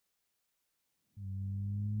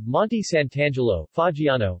Monte Sant'Angelo,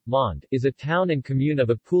 Foggiano, Mond, is a town and commune of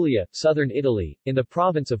Apulia, southern Italy, in the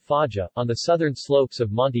province of Foggia, on the southern slopes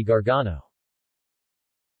of Monte Gargano.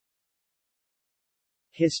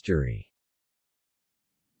 History.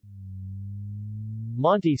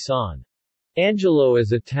 Monte Sant'Angelo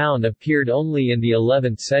as a town appeared only in the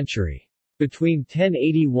 11th century. Between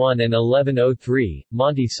 1081 and 1103,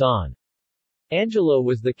 Monte Sant'Angelo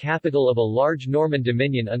was the capital of a large Norman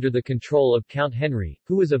dominion under the control of Count Henry,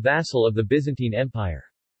 who was a vassal of the Byzantine Empire.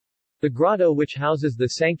 The grotto which houses the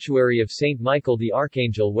sanctuary of Saint Michael the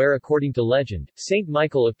Archangel where according to legend, Saint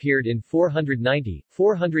Michael appeared in 490,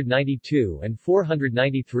 492 and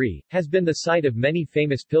 493, has been the site of many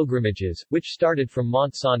famous pilgrimages, which started from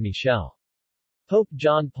Mont Saint-Michel. Pope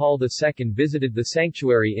John Paul II visited the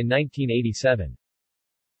sanctuary in 1987.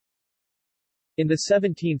 In the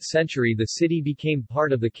 17th century the city became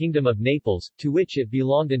part of the Kingdom of Naples, to which it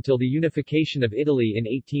belonged until the unification of Italy in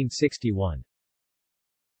 1861.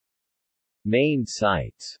 Main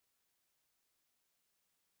sites.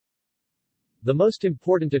 The most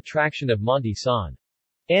important attraction of Monte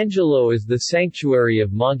Sant'Angelo is the sanctuary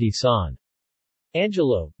of Monte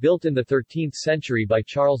Sant'Angelo, built in the 13th century by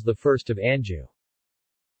Charles I of Anjou.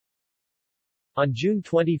 On June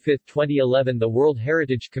 25, 2011 the World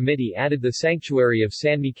Heritage Committee added the sanctuary of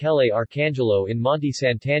San Michele Arcangelo in Monte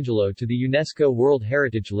Sant'Angelo to the UNESCO World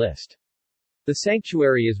Heritage List. The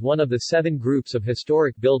sanctuary is one of the 7 groups of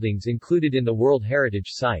historic buildings included in the World Heritage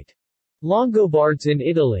Site. Longobards in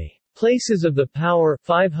Italy. Places of the Power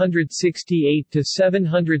 568 to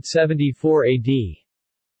 774 AD.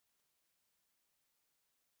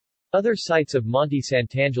 Other sites of Monte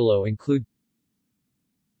Sant'Angelo include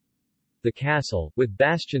the castle, with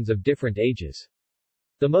bastions of different ages.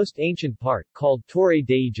 The most ancient part, called Torre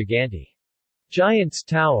dei Giganti, Giant's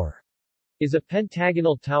Tower, is a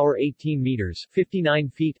pentagonal tower 18 meters 59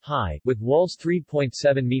 feet high, with walls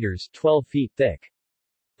 3.7 meters 12 feet thick.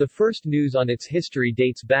 The first news on its history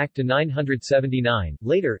dates back to 979.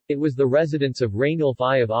 Later, it was the residence of Rainulf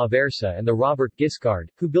I of Aversa and the Robert Guiscard,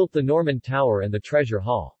 who built the Norman Tower and the Treasure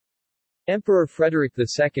Hall. Emperor Frederick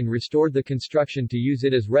II restored the construction to use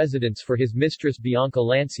it as residence for his mistress Bianca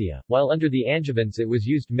Lancia, while under the Angevins it was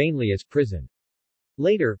used mainly as prison.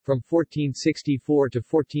 Later, from 1464 to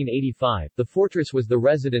 1485, the fortress was the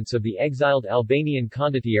residence of the exiled Albanian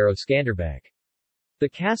condottiero Skanderbeg. The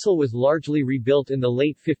castle was largely rebuilt in the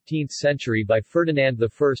late 15th century by Ferdinand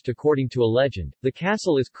I. According to a legend, the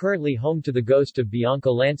castle is currently home to the ghost of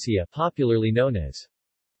Bianca Lancia, popularly known as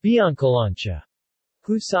Biancalancia,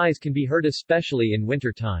 whose sighs can be heard especially in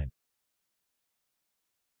winter time.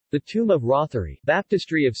 The tomb of Rothari,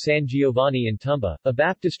 Baptistry of San Giovanni in Tumba, a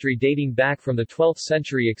baptistry dating back from the 12th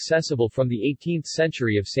century accessible from the 18th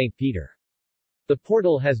century of St. Peter. The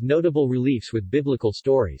portal has notable reliefs with biblical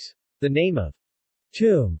stories. The name of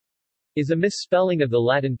tomb is a misspelling of the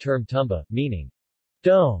Latin term tumba, meaning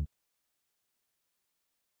dome.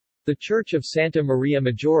 The Church of Santa Maria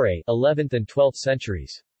Maggiore, 11th and 12th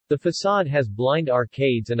centuries. The facade has blind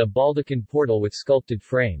arcades and a baldachin portal with sculpted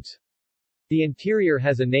frames. The interior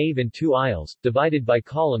has a nave and 2 aisles, divided by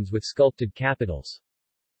columns with sculpted capitals.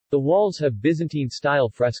 The walls have Byzantine-style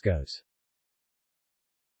frescoes.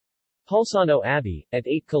 Pulsano Abbey, at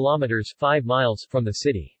 8 kilometers 5 miles from the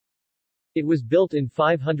city. It was built in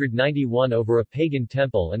 591 over a pagan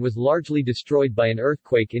temple and was largely destroyed by an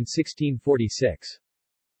earthquake in 1646.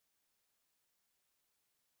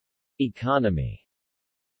 Economy.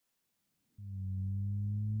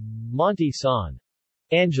 Monte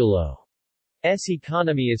Sant'Angelo's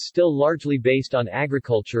economy is still largely based on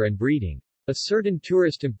agriculture and breeding. A certain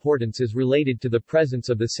tourist importance is related to the presence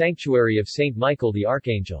of the sanctuary of Saint Michael the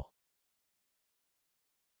Archangel.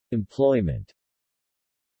 Employment.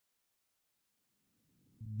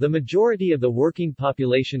 The majority of the working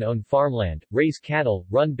population own farmland, raise cattle,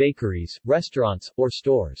 run bakeries, restaurants, or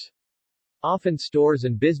stores. Often stores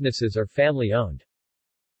and businesses are family-owned.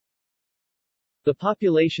 The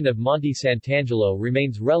population of Monte Sant'Angelo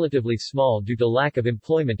remains relatively small due to lack of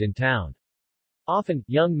employment in town. Often,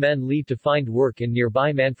 young men leave to find work in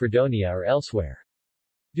nearby Manfredonia or elsewhere.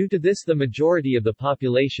 Due to this the majority of the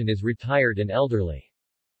population is retired and elderly.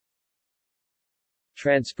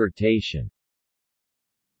 Transportation.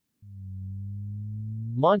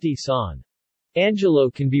 Monte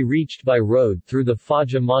Sant'Angelo can be reached by road through the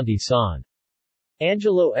Foggia-Monte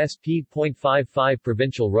Sant'Angelo SP.55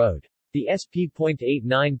 Provincial Road. The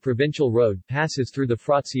SP.89 Provincial Road passes through the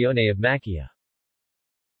Frazione of Macchia.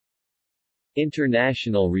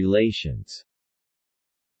 International relations.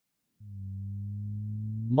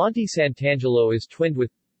 Monte Sant'Angelo is twinned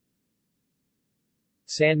with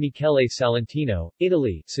San Michele Salentino,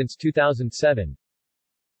 Italy, since 2007.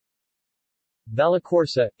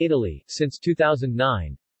 Vallacorsa, Italy, since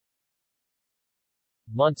 2009.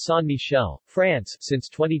 Mont Saint-Michel, France, since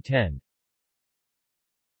 2010.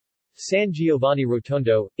 San Giovanni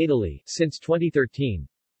Rotondo, Italy, since 2013.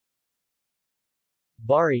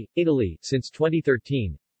 Bari, Italy, since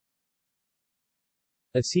 2013.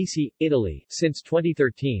 Assisi, Italy, since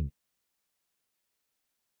 2013.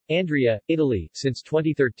 Andria, Italy, since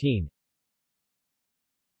 2013.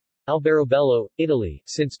 Alberobello, Italy,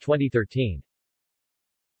 since 2013.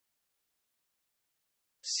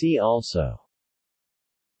 See also: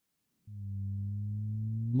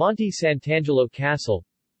 Monte Sant'Angelo Castle,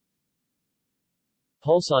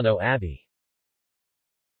 Pulsano Abbey.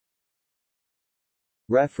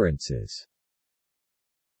 References.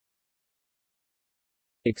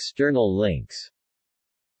 External links.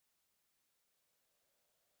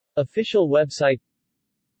 Official website.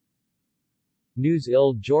 News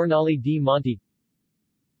Il Giornale di Monte.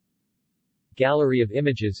 Gallery of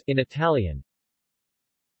images in Italian.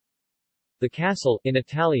 The Castle in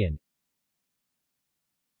Italian.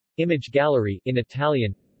 Image gallery in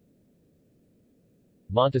Italian.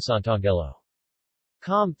 Monte Sant'Angelo.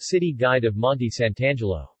 City Guide of Monte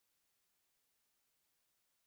Sant'Angelo.